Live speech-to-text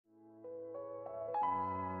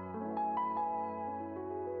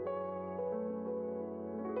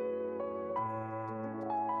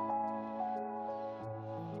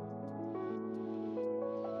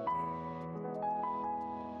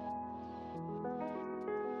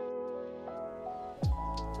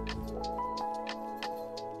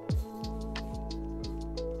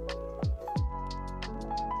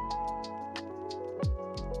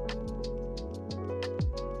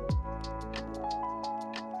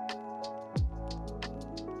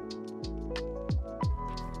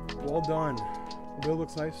Well done. Bill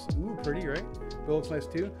looks nice. Ooh, pretty, right? Bill looks nice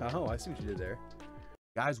too. Oh, I see what you did there.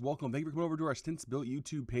 Guys, welcome. Thank you for coming over to our Stince Built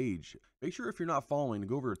YouTube page. Make sure if you're not following to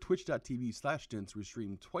go over to twitch.tv/Stince. We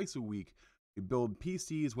stream twice a week. We build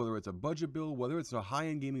PCs, whether it's a budget build, whether it's a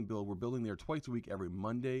high-end gaming build. We're building there twice a week, every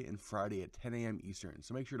Monday and Friday at 10 a.m. Eastern.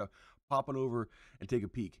 So make sure to pop on over and take a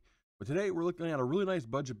peek. But today we're looking at a really nice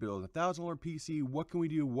budget build, $1,000 PC. What can we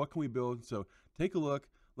do? What can we build? So take a look.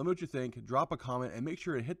 Let me know what you think. Drop a comment and make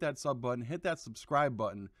sure to hit that sub button, hit that subscribe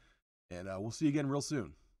button, and we'll see you again real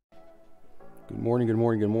soon. Good morning, good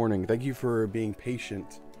morning, good morning. Thank you for being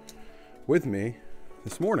patient with me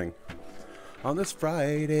this morning. On this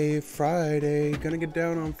Friday, gonna get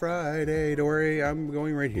down on Friday. Don't worry, I'm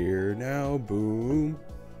going right here now. Boom.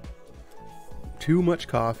 Too much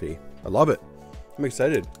coffee. I love it. I'm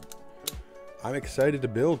excited. I'm excited to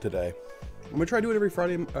build today. I'm gonna try to do it every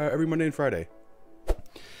Friday, every Monday and Friday.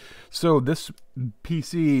 So this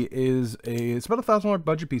PC is it's about $1,000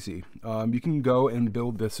 budget PC. You can go and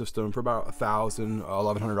build this system for about $1,000,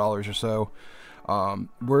 $1,100 or so.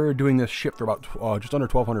 We're doing this ship for about just under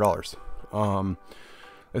 $1,200.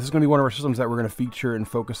 This is going to be one of our systems that we're going to feature and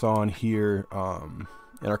focus on here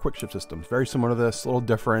in our quick ship systems. Very similar to this, a little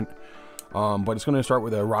different, but it's going to start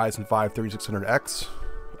with a Ryzen 5 3600X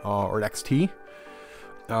or an XT.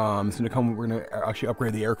 It's going to come. We're going to actually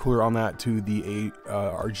upgrade the air cooler on that to the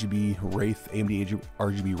RGB Wraith, AMD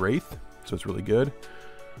RGB Wraith, so it's really good.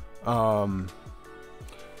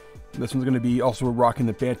 This one's going to be also rocking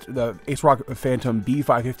the AsRock Phantom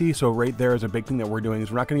B550. So right there is a big thing that we're doing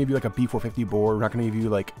is we're not going to give you like a B450 board. We're not going to give you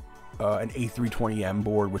like an A320M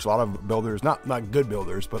board, which a lot of builders, not good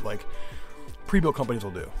builders, but like pre-built companies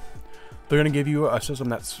will do. They're going to give you a system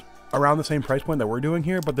that's around the same price point that we're doing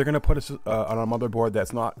here, but they're going to put us on a motherboard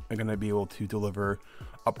that's not going to be able to deliver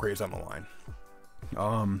upgrades on the line.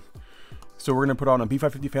 So we're going to put on a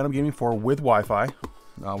B550 Phantom Gaming 4 with Wi-Fi,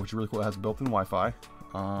 which is really cool. It has built-in Wi-Fi.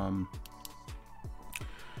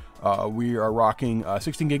 We are rocking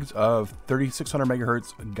 16 gigs of 3600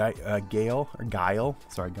 megahertz Geil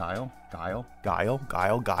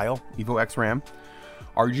EVO X RAM,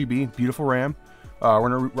 RGB, beautiful RAM. We're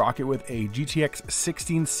gonna rock it with a GTX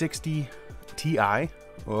 1660 Ti,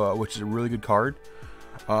 which is a really good card.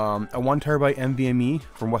 A 1 terabyte NVMe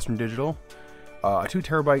from Western Digital, a 2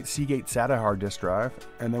 terabyte Seagate SATA hard disk drive,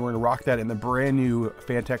 and then we're gonna rock that in the brand new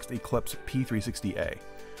Phanteks Eclipse P360A.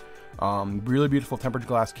 Really beautiful tempered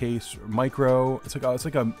glass case, micro. It's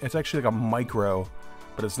actually like a micro,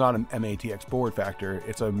 but it's not an MATX board factor.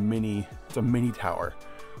 It's a mini tower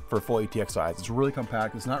for full ATX size. It's really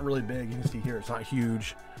compact. It's not really big. You can see here, it's not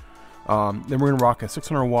huge. Then we're gonna rock a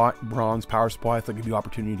 600 watt bronze power supply. So give you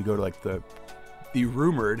opportunity to go to like the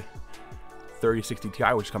rumored 3060 Ti,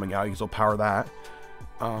 which is coming out. You can still power that.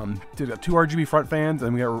 Did got 2 RGB front fans,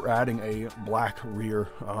 and we're adding a black rear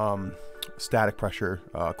static pressure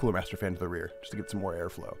cooler master fan to the rear, just to get some more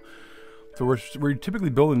airflow. So we're typically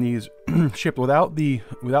building these shipped without the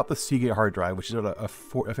Seagate hard drive, which is a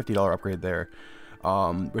 $50 upgrade there.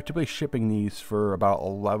 We're typically shipping these for about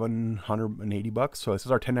 $1,180. So this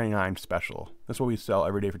is our $10.99 special. That's what we sell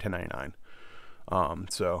every day for $10.99.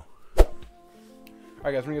 So, all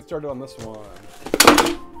right, guys, we're gonna get started on this one. All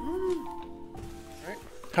right,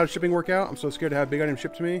 how does shipping work out? I'm so scared to have big items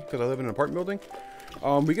shipped to me because I live in an apartment building.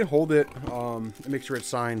 We can hold it and make sure it's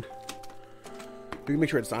signed. We can make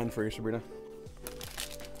sure it's signed for you, Sabrina.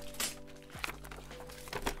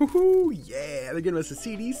 Woohoo! Yeah, they're giving us a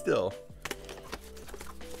CD still.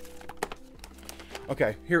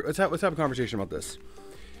 Okay, here let's have a conversation about this.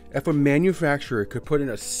 If a manufacturer could put in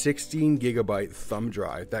a 16 gigabyte thumb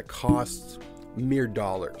drive that costs mere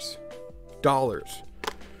dollars,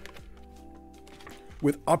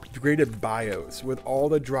 with upgraded BIOS, with all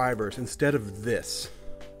the drivers, instead of this.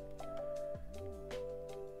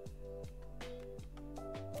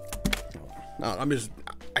 No,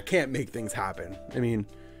 I can't make things happen. I mean,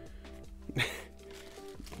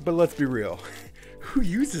 but let's be real. Who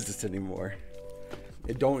uses this anymore?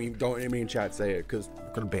 Don't anybody in chat say it, because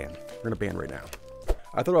we're gonna ban right now.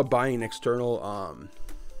 I thought about buying an external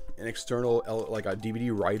like a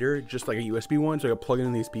DVD writer, just like a USB one, so I could plug it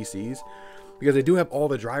in these PCs, because they do have all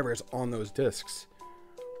the drivers on those discs,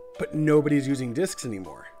 but nobody's using discs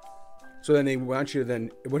anymore. So then they want you to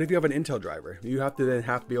then, what if you have an Intel driver? You have to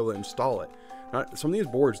be able to install it. Some of these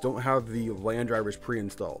boards don't have the LAN drivers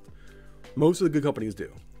pre-installed. Most of the good companies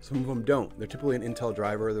do. Some of them don't. They're typically an Intel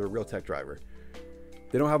driver, they're a Realtek driver.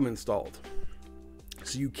 They don't have them installed.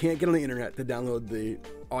 So you can't get on the internet to download the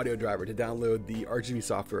audio driver, to download the RGB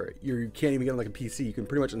software. You can't even get on like a PC. You can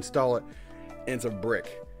pretty much install it, and it's a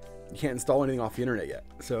brick. You can't install anything off the internet yet.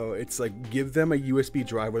 So it's like, give them a USB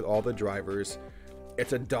drive with all the drivers.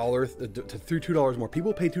 It's $1 to $2 more.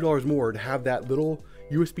 People pay $2 more to have that little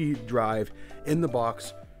USB drive in the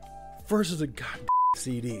box versus a goddamn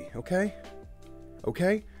CD. Okay?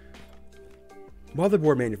 Okay?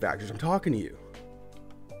 Motherboard manufacturers, I'm talking to you.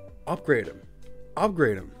 Upgrade them.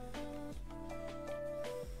 Upgrade them.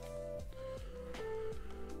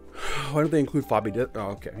 Why don't they include floppy disk?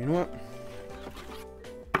 Oh, okay. You know what?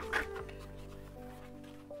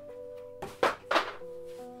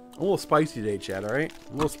 I'm a little spicy today, Chad, alright?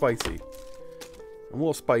 I'm a little spicy. I'm a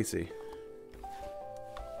little spicy.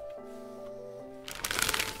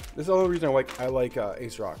 This is the only reason I like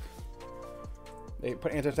AsRock. They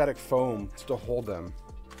put anti-static foam to hold them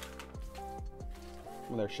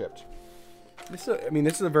when they're shipped. This is, I mean,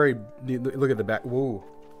 this is a very, look at the back. Whoa.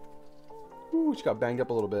 Ooh, she got banged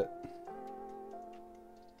up a little bit.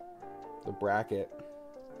 The bracket.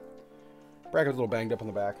 Bracket's a little banged up on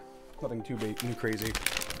the back. Nothing too big, too crazy.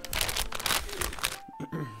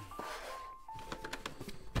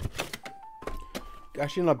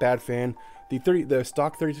 Actually, not a bad fan. The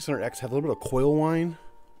stock 3600X had a little bit of coil whine.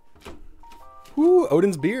 Woo,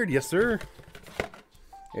 Odin's beard, yes sir.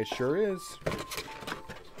 It sure is.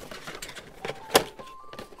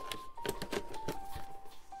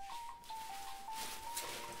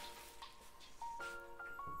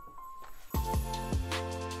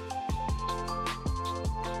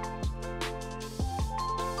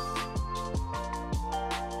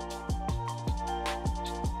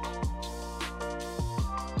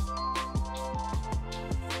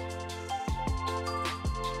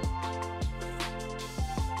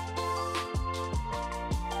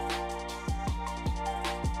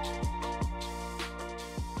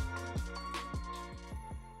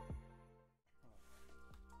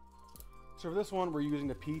 So for this one, we're using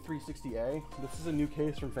the P360A. This is a new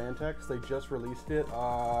case from Phanteks. They just released it,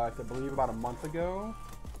 I believe, about a month ago.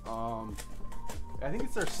 I think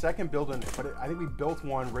it's their second build in it, but I think we built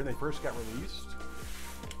one when they first got released,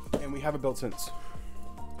 and we haven't built since.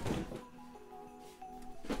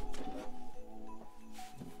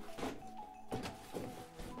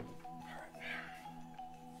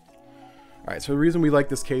 All right, so the reason we like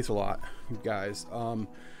this case a lot, guys,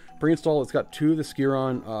 pre-install, it's got two of the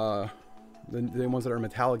Skiron, the ones that are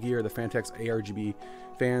metallic gear, the Phanteks ARGB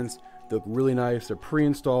fans. They look really nice. They're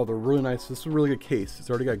pre-installed. They're really nice. This is a really good case. It's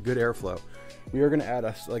already got good airflow. We are going to add,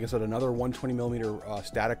 like I said, another 120mm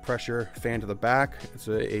static pressure fan to the back. It's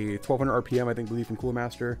a 1200 RPM, I think, believe from Cooler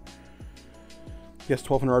Master. Yes,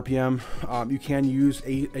 1200 RPM. You can use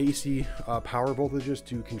AC power voltages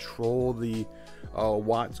to control the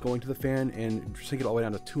watts going to the fan and sync it all the way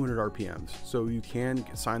down to 200 RPMs. So you can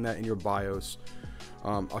assign that in your BIOS.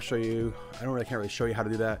 I'll show you. I can't really show you how to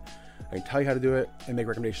do that. I can tell you how to do it and make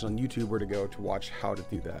recommendations on YouTube where to go to watch how to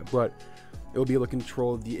do that. But it will be able to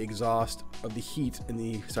control the exhaust of the heat in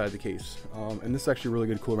the side of the case. And this is actually a really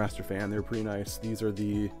good Cooler Master fan. They're pretty nice. These are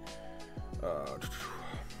the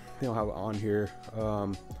they don't have it on here.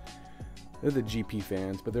 They're the GP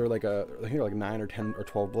fans, but they're like I think they're like 9 or 10 or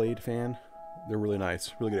 12 blade fan. They're really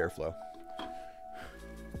nice, really good airflow.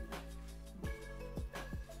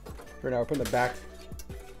 Right now we're putting the back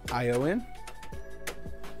IO in.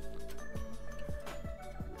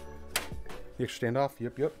 The extra standoff,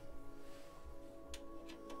 yep.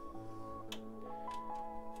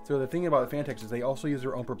 So the thing about Phanteks is they also use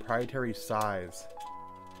their own proprietary size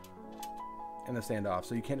in the standoff.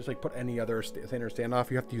 So you can't just like put any other standard standoff,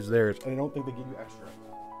 you have to use theirs. And I don't think they give you extra.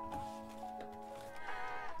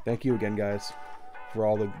 Thank you again, guys, for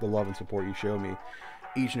all the love and support you show me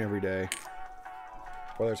each and every day.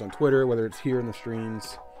 Whether it's on Twitter, whether it's here in the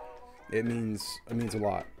streams, it means a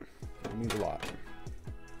lot. It means a lot.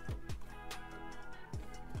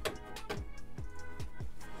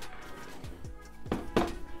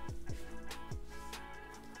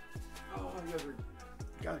 Oh, you guys are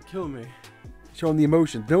gotta kill me. Showing the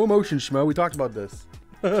emotion. No emotion, Schmo. We talked about this.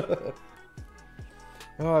 Oh,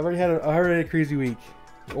 I've already had a crazy week.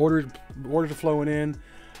 Orders are flowing in.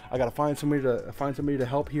 I gotta find somebody to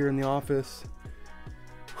help here in the office.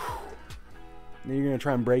 You're gonna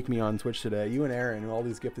try and break me on Twitch today. You and Aaron and all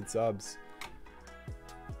these gifted subs.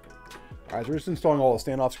 All right, so we're just installing all the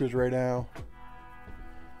standoff screws right now.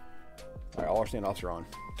 All right, all our standoffs are on.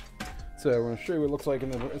 So we're gonna show you what it looks like in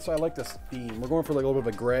the. So I like this theme. We're going for like a little bit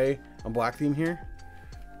of a gray and black theme here.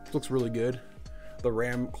 This looks really good. The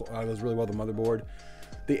RAM goes really well with the motherboard.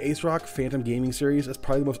 The AsRock Phantom Gaming Series is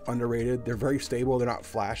probably the most underrated. They're very stable. They're not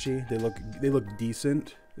flashy. They look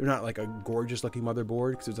decent. They're not like a gorgeous looking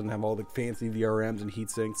motherboard because it doesn't have all the fancy VRMs and heat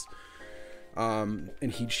sinks and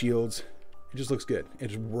heat shields It just looks good. It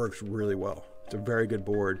just works really well. It's a very good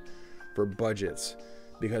board for budgets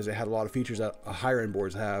because it had a lot of features that higher end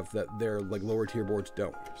boards have that their like lower tier boards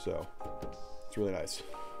don't. So it's really nice.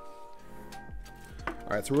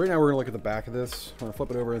 All right, so right now we're gonna look at the back of this. I'm gonna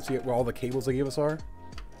flip it over and see where all the cables they gave us are.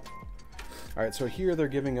 All right, so here they're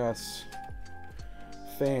giving us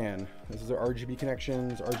fan. This is their RGB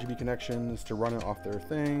connections to run it off their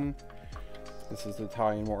thing. This is to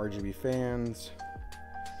tie in more RGB fans.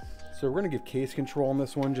 So we're gonna give case control on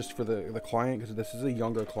this one just for the client because this is a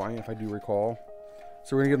younger client if I do recall.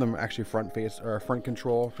 So we're gonna give them actually front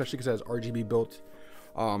control, especially because it has RGB built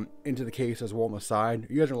into the case as well on the side.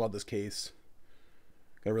 You guys are gonna love this case.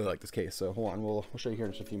 I really like this case, so hold on, we'll show you here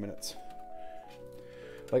in just a few minutes.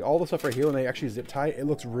 Like all the stuff right here, when they actually zip tie, it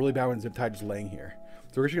looks really bad when zip tie just laying here.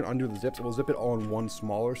 So we're just gonna undo the zips, and we'll zip it all in one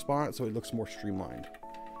smaller spot so it looks more streamlined.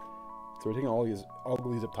 So we're taking all these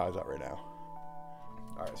ugly zip ties out right now.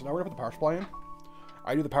 All right, so now we're gonna put the power supply in.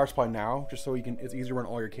 I do the power supply now, just so it's easier to run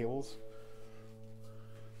all your cables.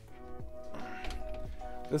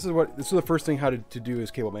 This is the first thing how to do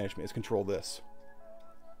is cable management, is control this.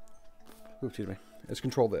 Ooh, excuse me. Is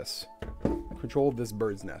control this. Control this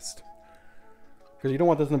bird's nest. Because you don't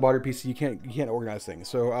want this in the bottom of your PC, you can't organize things.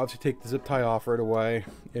 So obviously take the zip tie off right away.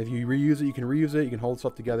 If you reuse it, you can reuse it. You can hold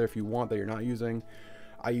stuff together if you want that you're not using.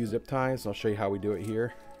 I use zip ties, and I'll show you how we do it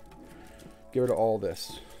here. Get rid of all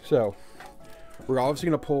this. So we're obviously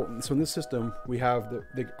going to pull, so in this system, we have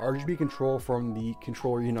the RGB control from the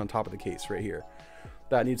controller unit on top of the case right here.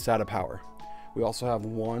 That needs SATA power. We also have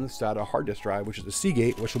one SATA hard disk drive, which is the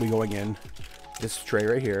Seagate, which will be going in this tray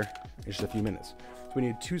right here in just a few minutes. So we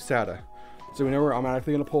need two SATA. So we know we're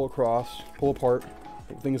automatically going to pull apart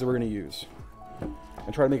things that we're going to use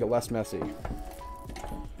and try to make it less messy.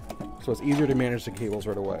 So it's easier to manage the cables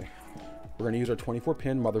right away. We're going to use our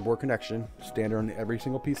 24-pin motherboard connection, standard on every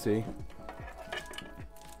single PC,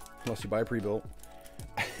 unless you buy a pre-built.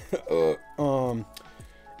 And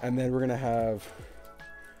then we're going to have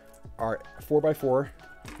our 4x4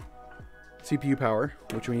 CPU power,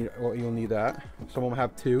 which you'll need that. Some of them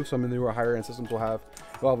have two. Some of the newer higher end systems will have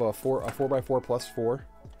a 4x4 plus 4.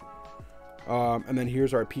 And then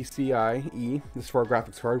here's our PCIe. This is for our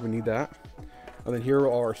graphics card. We need that. And then here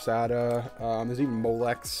are our SATA. There's even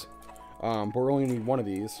Molex. But we only need one of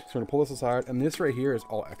these. So we're gonna pull this aside, and this right here is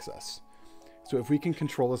all excess. So if we can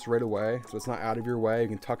control this right away, so it's not out of your way, you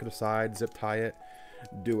can tuck it aside, zip tie it,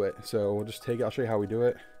 do it. So we'll just take it. I'll show you how we do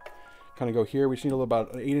it. Kind of go here. We just need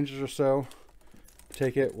about 8 inches or so.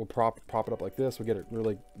 Take it. We'll prop it up like this. We'll get it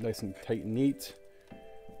really nice and tight and neat,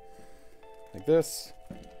 like this.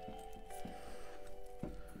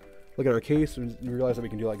 Look at our case and you realize that we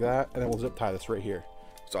can do like that, and then we'll zip tie this right here.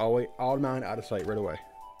 So automatically out of sight right away.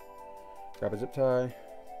 Grab a zip tie.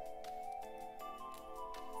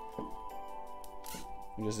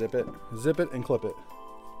 And just zip it and clip it.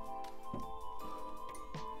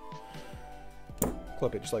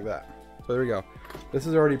 Clip it just like that. So there we go. This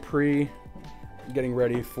is already getting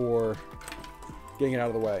ready for getting it out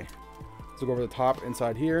of the way. So go over the top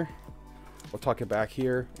inside here. We'll tuck it back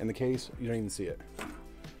here in the case. You don't even see it.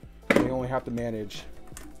 And you only have to manage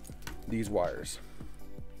these wires.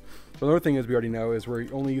 So another thing is we already know is we're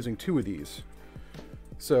only using 2 of these.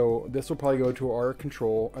 So this will probably go to our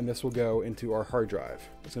control, and this will go into our hard drive.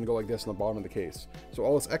 It's gonna go like this on the bottom of the case. So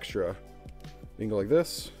all this extra, you can go like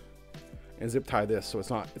this and zip tie this, so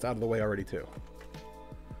it's out of the way already too.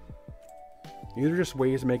 These are just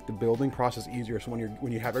ways to make the building process easier. So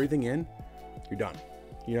when you have everything in, you're done.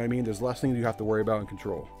 You know what I mean? There's less things you have to worry about and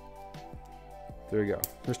control. There you go.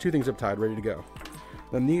 There's 2 things zip tied, ready to go.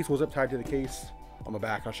 Then these will zip tie to the case on the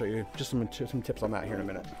back. I'll show you just some tips on that here in a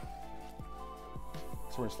minute.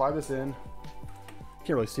 So we're gonna slide this in. Can't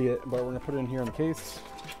really see it, but we're gonna put it in here on the case.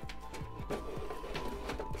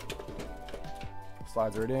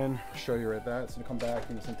 Slides right in. Show you right there. It's gonna come back.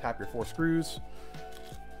 You're just gonna tap your 4 screws.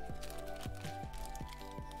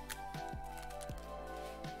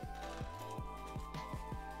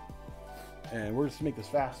 And we're just to make this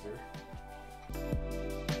faster.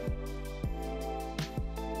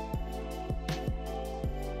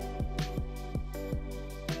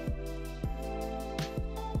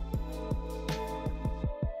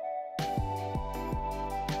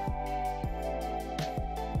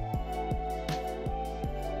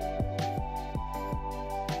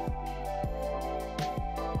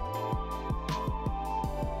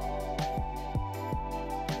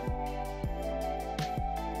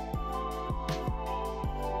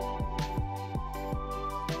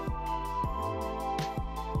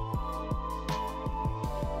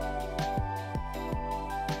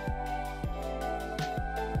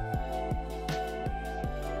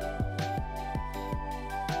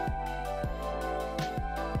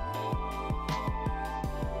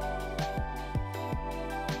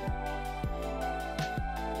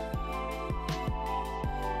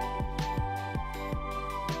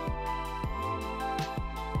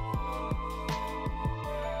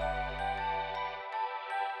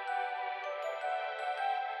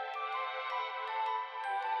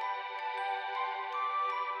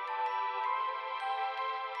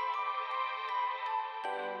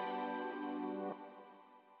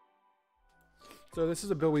 So this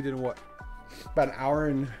is a build we did in what? About an hour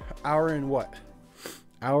and what?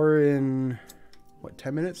 Hour and what,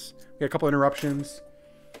 10 minutes? We had a couple interruptions.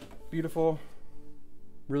 Beautiful.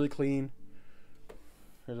 Really clean.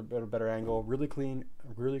 Here's a better angle. Really clean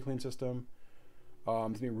system. It's gonna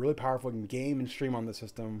be really powerful. You can game and stream on the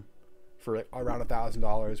system for like around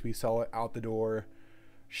 $1,000. We sell it out the door,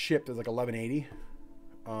 shipped as like $1,180.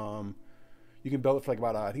 You can build it for like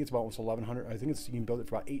about I think it's about almost $1,100. I think you can build it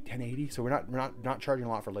for about $1080. So we're not charging a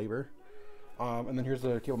lot for labor. And then here's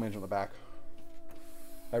the cable management on the back.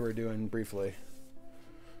 That we were doing briefly.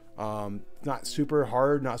 Not super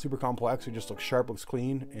hard, not super complex. It just looks sharp, looks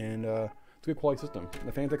clean, and it's a good quality system.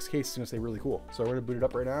 The Phanteks case is gonna stay really cool. So we're gonna boot it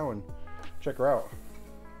up right now and check her out.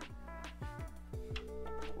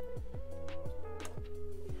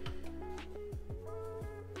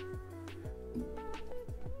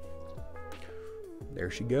 There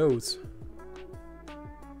she goes.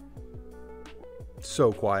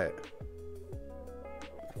 So quiet.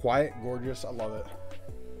 Quiet, gorgeous, I love it.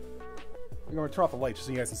 I'm gonna turn off the light just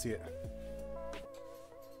so you guys can see it.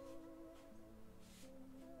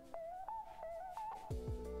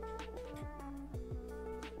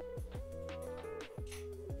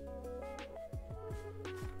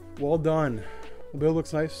 Well done. The build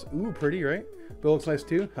looks nice. Ooh, pretty, right? Build looks nice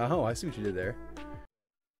too. Oh, I see what you did there.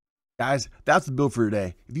 Guys, that's the build for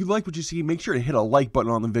today. If you like what you see, make sure to hit a like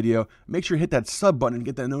button on the video. Make sure to hit that sub button and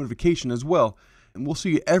get that notification as well. And we'll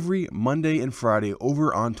see you every Monday and Friday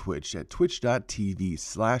over on Twitch at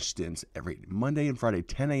twitch.tv/Stince every Monday and Friday,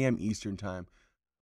 10 a.m. Eastern Time.